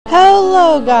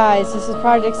Hello guys, this is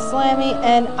Project Slammy,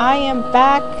 and I am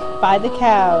back by the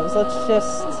cows. Let's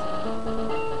just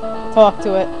talk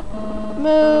to it.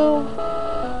 Moo.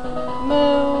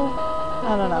 Moo.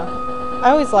 I don't know. I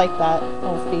always like that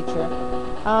little feature.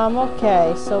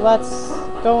 Okay, so let's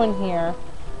go in here.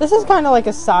 This is kind of like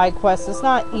a side quest. It's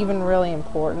not even really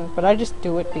important, but I just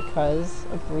do it because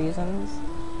of reasons.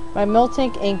 My milk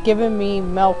tank ain't giving me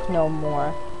milk no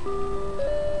more.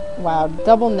 Wow,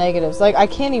 double negatives. Like, I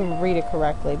can't even read it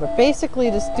correctly, but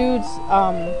basically this dude's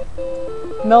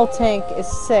milk tank is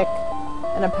sick,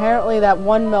 and apparently that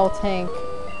one milk tank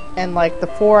and like the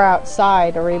 4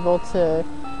 outside are able to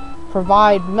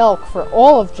provide milk for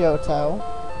all of Johto.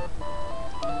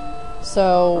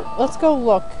 So let's go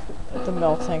look at the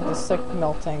milk tank, the sick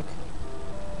milk tank.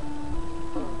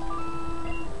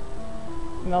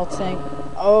 Milk tank.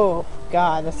 Oh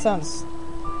god, that sounds.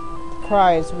 The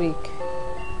cry is weak.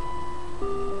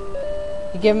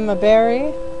 You give him a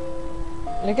berry,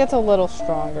 and it gets a little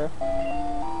stronger.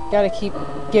 You gotta keep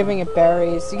giving it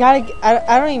berries. You gotta.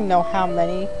 I don't even know how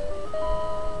many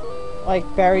like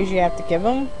berries you have to give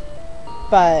him,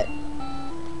 but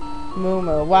Moo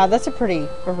Moo. Wow, that's a pretty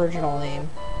original name.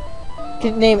 You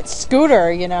could name it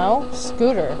Scooter, you know?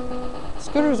 Scooter.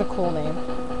 Scooter's a cool name.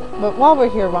 But while we're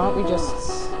here, why don't we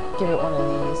just give it one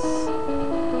of these?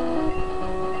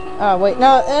 Oh wait,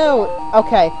 no.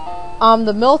 Okay.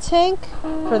 The milk tank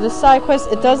for this side quest,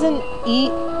 it doesn't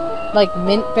eat like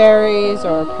mint berries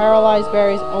or paralyzed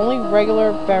berries, only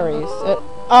regular berries.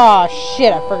 Oh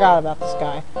shit, I forgot about this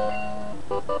guy.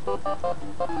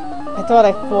 I thought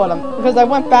I fought him because I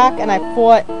went back and I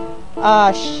fought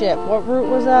shit, what route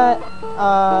was that?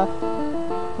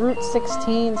 Route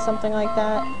 16, something like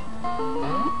that.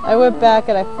 I went back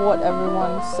and I fought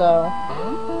everyone, so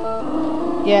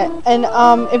yeah, and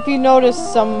if you notice,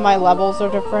 some of my levels are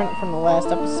different from the last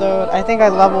episode. I think I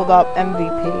leveled up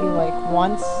MVP like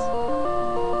once.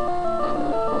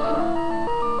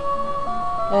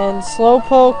 And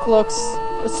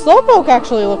Slowpoke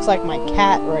actually looks like my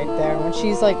cat right there when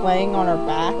she's like laying on her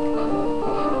back.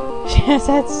 She has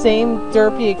that same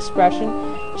derpy expression.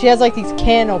 She has like these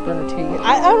can opener teeth.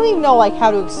 I don't even know like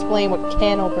how to explain what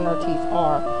can opener teeth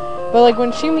are. But like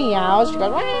when she meows, she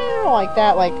goes like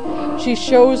that, like she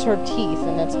shows her teeth,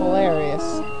 and it's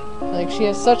hilarious. Like she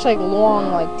has such like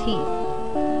long like teeth,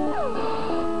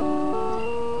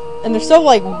 and they're so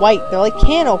like white. They're like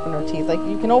can opener teeth. Like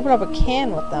you can open up a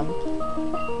can with them.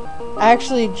 I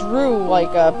actually drew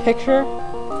like a picture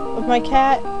of my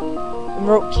cat and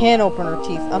wrote can opener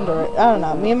teeth under it. I don't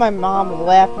know. Me and my mom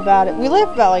laughed about it. We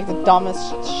laughed about like the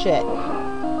dumbest shit.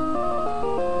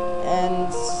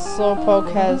 And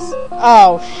Slowpoke has.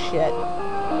 Oh shit.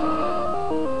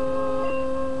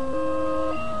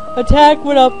 Attack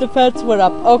went up, defense went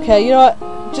up. Okay, you know what?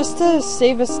 Just to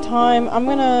save us time, I'm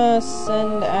gonna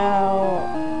send out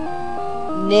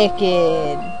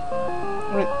Naked.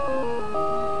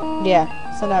 Yeah,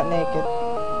 send out Naked.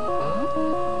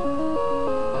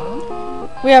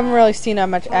 We haven't really seen that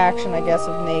much action, I guess,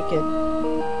 of Naked.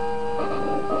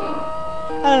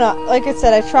 I don't know. Like I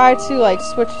said, I tried to like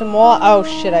switch them all. Oh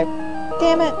shit!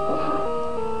 Damn it!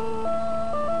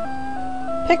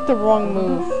 Picked the wrong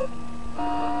move.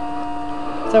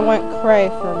 I went cray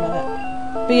for a minute.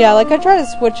 But yeah, like I try to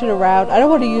switch it around. I don't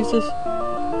want to use this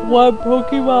one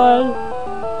Pokemon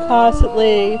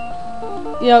constantly.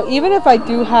 You know, even if I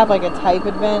do have like a type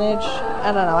advantage,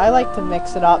 I don't know, I like to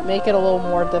mix it up, make it a little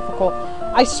more difficult.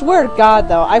 I swear to God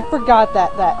though, I forgot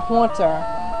that Haunter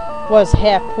was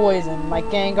half poison, like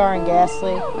Gengar and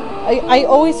Ghastly. I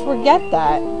always forget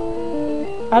that.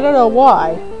 I don't know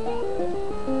why.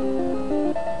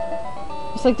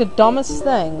 It's like the dumbest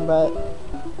thing, but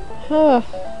yeah,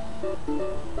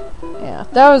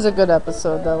 that was a good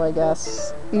episode though, I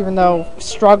guess. Even though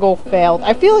Struggle failed.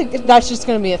 I feel like that's just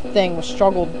gonna be a thing with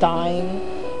Struggle dying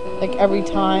like every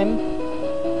time.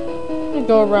 I'm gonna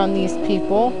go around these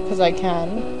people, because I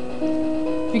can.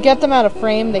 If you get them out of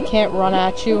frame, they can't run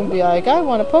at you and be like, I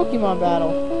want a Pokemon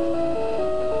battle.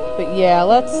 But yeah,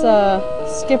 let's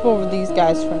skip over these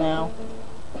guys for now.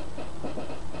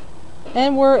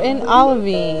 And we're in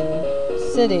Olivine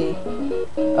City.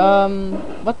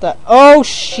 What the? Oh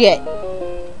shit! ...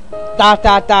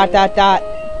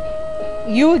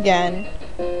 You again.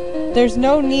 There's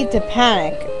no need to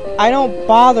panic. I don't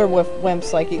bother with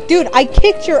wimps like you. Dude, I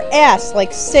kicked your ass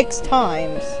like 6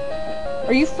 times.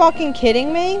 Are you fucking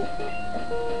kidding me?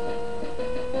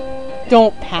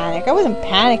 Don't panic. I wasn't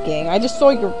panicking. I just saw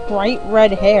your bright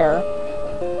red hair.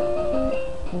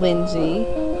 Lindsay.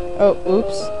 Oh,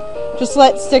 oops. Just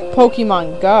let sick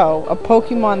Pokemon go. A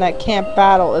Pokemon that can't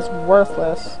battle is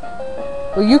worthless.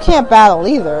 Well, you can't battle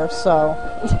either, so...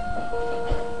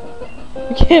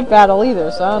 You can't battle either,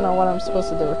 so I don't know what I'm supposed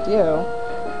to do with you.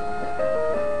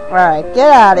 Alright, get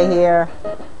out of here.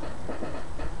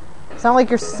 Sound like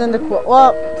you're Cyndaquil.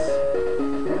 Well...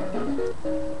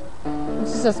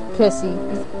 He's just pissy.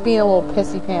 He's being a little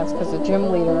pissy pants because the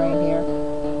gym leader ain't here.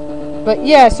 But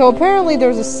yeah, so apparently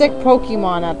there's a sick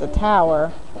Pokemon at the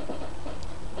tower.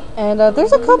 And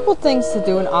there's a couple things to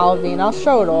do in Olivine. I'll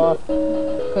show it off.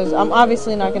 Because I'm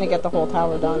obviously not going to get the whole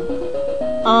tower done.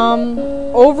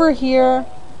 Over here,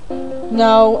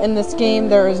 no, in this game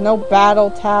there is no battle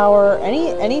tower,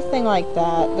 anything like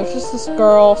that. There's just this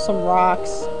girl, some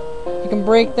rocks. You can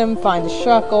break them, find a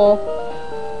shuckle.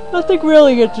 Nothing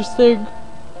really interesting.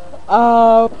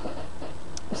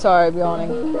 Sorry, I'm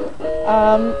yawning.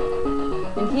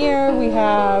 In here we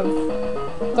have...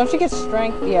 Don't you get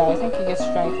strength? Yeah, I think you get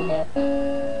strength in here.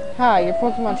 Hi, your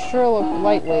Pokemon sure look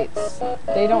lightweights.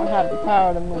 They don't have the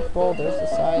power to move boulders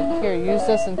aside. Here, use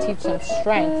this and teach them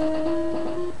strength.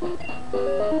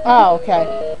 Oh,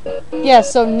 okay. Yeah,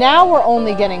 so now we're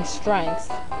only getting strength.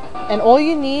 And all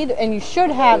you need, and you should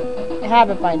have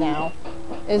it by now,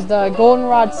 is the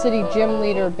Goldenrod City Gym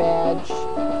Leader badge.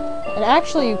 And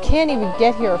actually, you can't even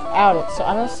get here without it, so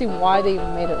I don't see why they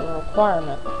even made it a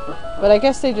requirement. But I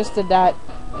guess they just did that,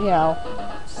 you know,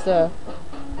 just to...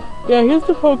 Yeah, here's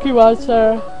the Pokemon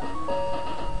Center.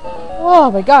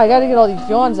 Oh my god, I gotta get all these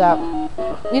yawns out.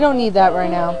 We don't need that right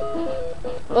now.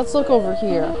 Let's look over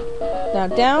here. Now,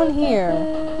 down here,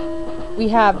 we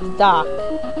have the dock.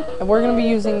 And we're gonna be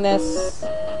using this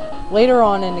later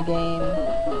on in the game.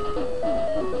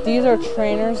 These are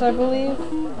trainers, I believe.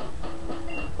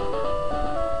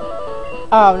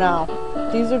 Oh, no.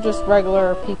 These are just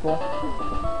regular people.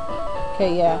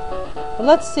 Okay, yeah. But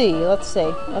let's see what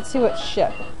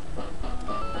ship.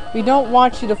 We don't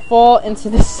want you to fall into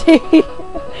the sea.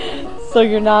 So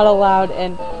you're not allowed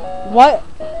in. What?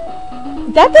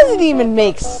 That doesn't even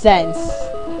make sense.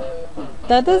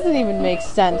 That doesn't even make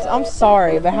sense. I'm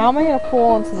sorry, but how am I gonna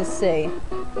fall into the sea?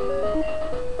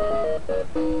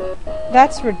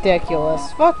 That's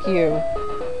ridiculous. Fuck you.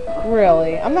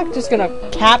 Really. I'm not just gonna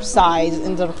capsize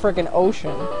into the freaking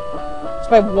ocean. Just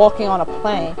by walking on a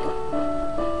plank.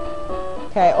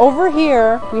 Okay, over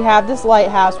here, we have this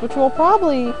lighthouse, which we'll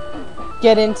probably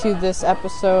get into this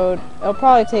episode. It'll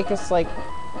probably take us, like,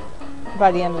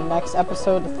 by the end of the next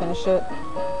episode to finish it.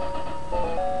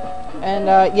 And,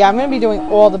 yeah, I'm gonna be doing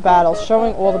all the battles,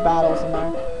 showing all the battles in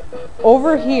there.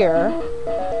 Over here,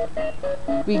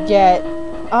 we get...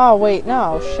 Oh, wait,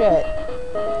 no, shit.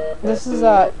 This is,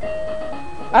 I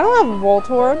don't have a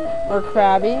Voltorb or a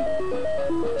Krabby.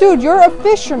 Dude, you're a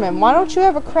fisherman. Why don't you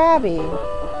have a Krabby?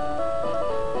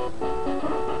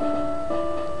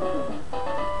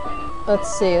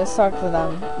 Let's see, let's talk to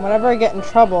them. Whenever I get in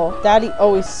trouble, Daddy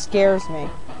always scares me.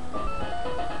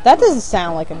 That doesn't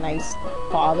sound like a nice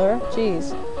father.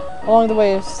 Jeez. Along the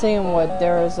way of Singhamwood,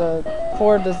 there is a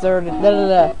poor deserted...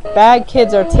 Bad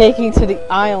kids are taking to the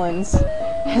islands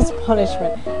as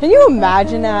punishment. Can you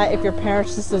imagine that if your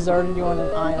parents just deserted you on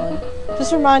an island?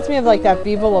 Just reminds me of like that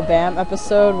Viva La Bam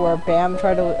episode where Bam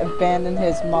tried to abandon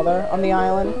his mother on the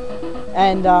island.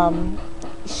 And,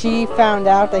 she found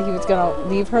out that he was gonna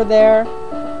leave her there,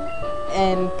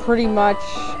 and pretty much,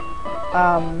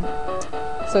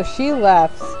 so she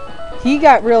left. He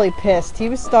got really pissed. He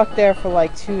was stuck there for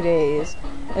like 2 days,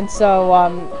 and so,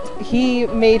 he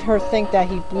made her think that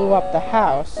he blew up the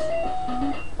house.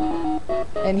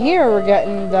 And here we're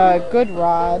getting the Good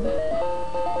Rod.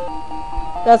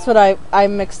 That's what I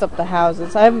mixed up the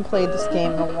houses. I haven't played this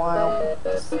game in a while.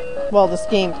 Well, this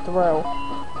game through.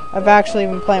 I've actually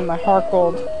been playing my Heart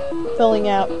Gold, filling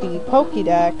out the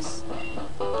Pokédex.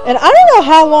 And I don't know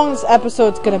how long this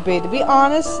episode's gonna be. To be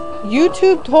honest,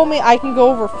 YouTube told me I can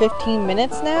go over 15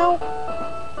 minutes now.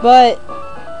 But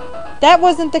that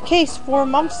wasn't the case 4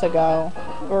 months ago.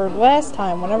 Or last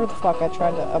time, whenever the fuck I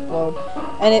tried to upload.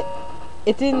 And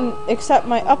it didn't accept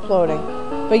my uploading.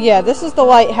 But yeah, this is the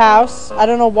lighthouse. I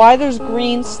don't know why there's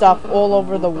green stuff all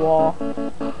over the wall.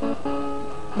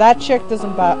 That chick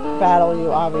doesn't battle you,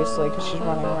 obviously, because she's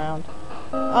running around.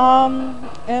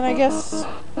 And I guess...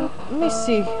 Let me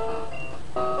see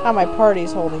how my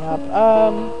party's holding up.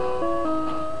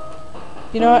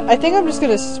 You know what? I think I'm just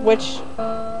gonna switch...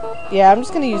 Yeah, I'm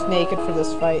just gonna use Naked for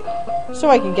this fight. So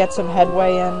I can get some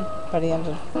headway in by the end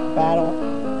of the battle.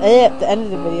 At the end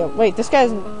of the video. Wait, this guy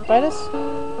doesn't fight us?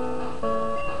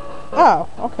 Oh,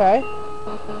 okay.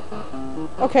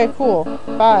 Okay, cool.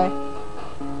 Bye.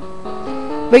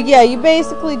 But yeah, you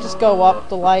basically just go up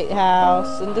the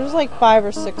lighthouse, and there's like 5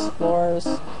 or 6 floors.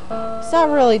 It's not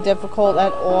really difficult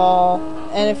at all.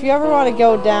 And if you ever want to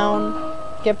go down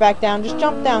get back down. Just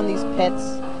jump down these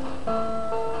pits.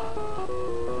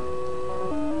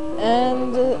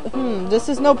 And, this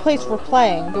is no place for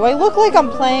playing. Do I look like I'm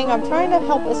playing? I'm trying to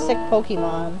help a sick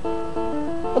Pokemon.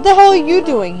 What the hell are you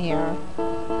doing here?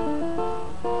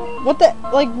 What the,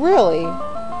 like, really?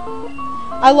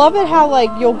 I love it how,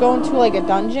 like, you'll go into, like, a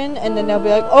dungeon, and then they'll be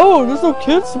like, oh, there's no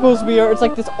kids supposed to be here. It's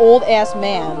like this old-ass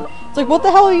man. It's like, what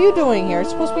the hell are you doing here?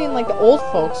 It's supposed to be in, like, the old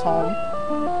folks' home.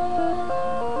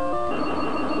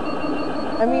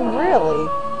 I mean, really?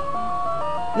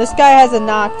 This guy has a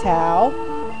Noctowl.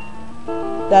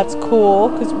 That's cool,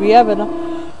 because we have a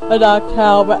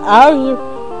Noctowl, but ours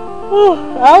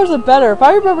are better. If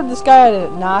I remember this guy had a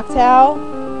Noctowl,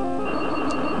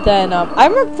 then, I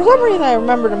remember, for some reason I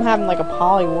remembered him having, like, a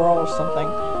Poliwhirl or something,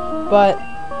 but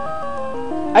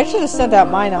I should have sent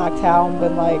out my Noctowl and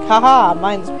been like, haha,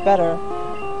 mine's better.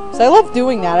 So I love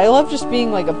doing that. I love just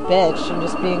being, like, a bitch and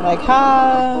just being like,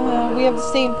 ha, we have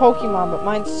the same Pokemon, but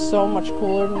mine's so much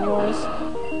cooler than yours.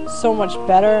 So much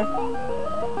better.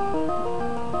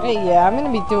 Hey, yeah, I'm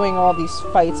gonna be doing all these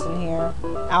fights in here.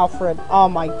 Alfred. Oh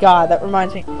my god, that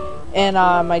reminds me. In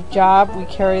my job, we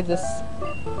carry this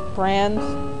brand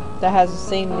that has the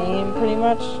same name, pretty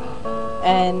much.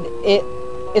 And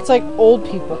it's like old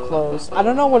people clothes. I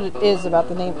don't know what it is about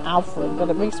the name Alfred,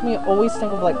 but it makes me always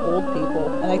think of, like, old people.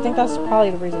 And I think that's probably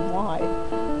the reason why.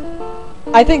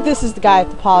 I think this is the guy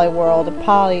at the Poliwhirl, the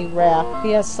Poliwrath.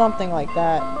 He has something like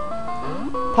that.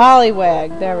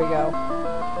 Poliwag, there we go.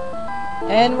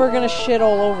 And we're gonna shit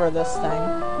all over this thing.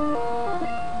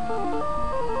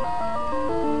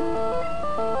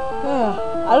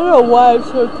 I don't know why I'm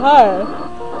so tired.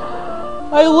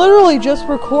 I literally just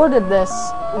recorded this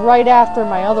right after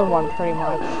my other one, pretty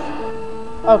much.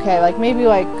 Okay, like, maybe,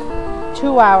 like,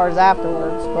 2 hours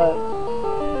afterwards, but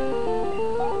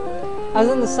I was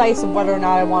indecisive whether or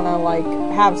not I want to, like,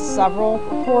 have several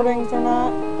recordings or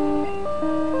not.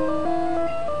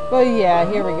 But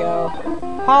yeah, here we go.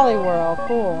 Poliwhirl,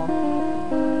 cool.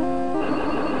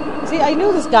 See, I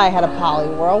knew this guy had a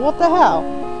Poliwhirl. What the hell?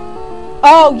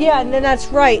 Oh, yeah, and then that's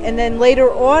right. And then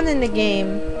later on in the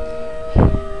game...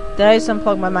 Did I just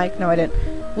unplug my mic? No, I didn't.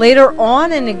 Later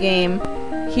on in the game,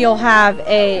 he'll have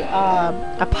a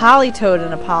Politoed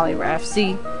and a Poliwrath.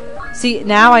 See,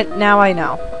 now I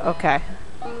know. Okay.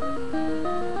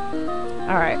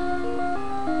 Alright.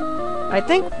 I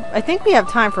think we have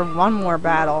time for one more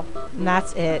battle. And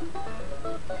that's it.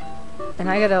 And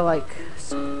I gotta, like,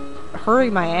 hurry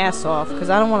my ass off, because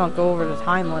I don't want to go over the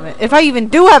time limit. If I even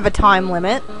do have a time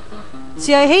limit.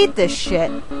 See, I hate this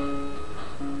shit.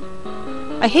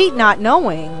 I hate not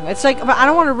knowing. It's like, I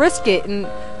don't want to risk it and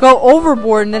go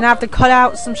overboard and then have to cut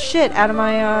out some shit out of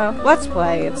my, Let's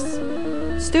Play. It's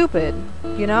stupid,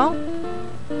 you know?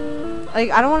 Like,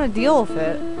 I don't want to deal with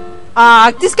it.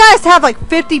 This guy has to have, like,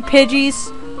 50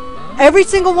 Pidgeys. Every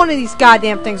single one of these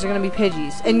goddamn things are gonna be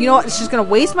Pidgeys. And you know what? It's just gonna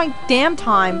waste my damn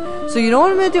time. So you know what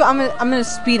I'm gonna do? I'm gonna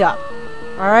speed up.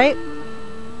 Alright?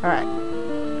 Alright.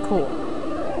 Cool.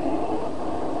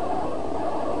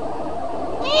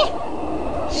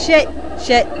 Shit.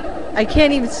 I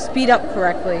can't even speed up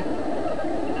correctly.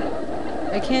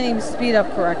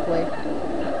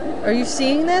 Are you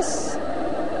seeing this?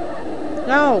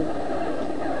 No.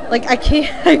 Like, I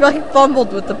can't. I, like,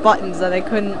 fumbled with the buttons that I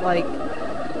couldn't, like...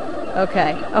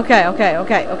 Okay.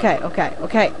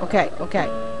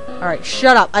 Alright,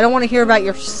 shut up. I don't want to hear about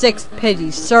your 6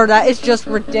 Pidgeys. Sir, that is just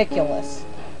ridiculous.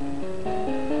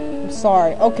 I'm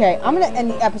sorry. Okay, I'm going to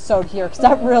end the episode here, because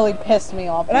that really pissed me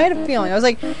off. And I had a feeling. I was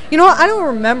like, you know what? I don't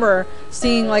remember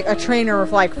seeing, like, a trainer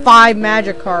with, like, 5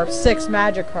 Magikarps, 6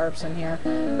 Magikarps in here.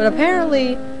 But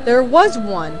apparently, there was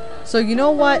one. So, you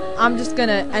know what? I'm just going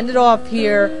to end it off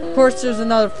here. Of course, there's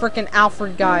another frickin'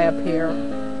 Alfred guy up here.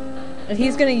 And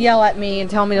he's gonna yell at me and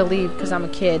tell me to leave because I'm a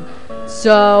kid.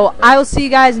 So, I will see you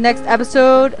guys next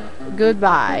episode.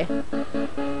 Goodbye.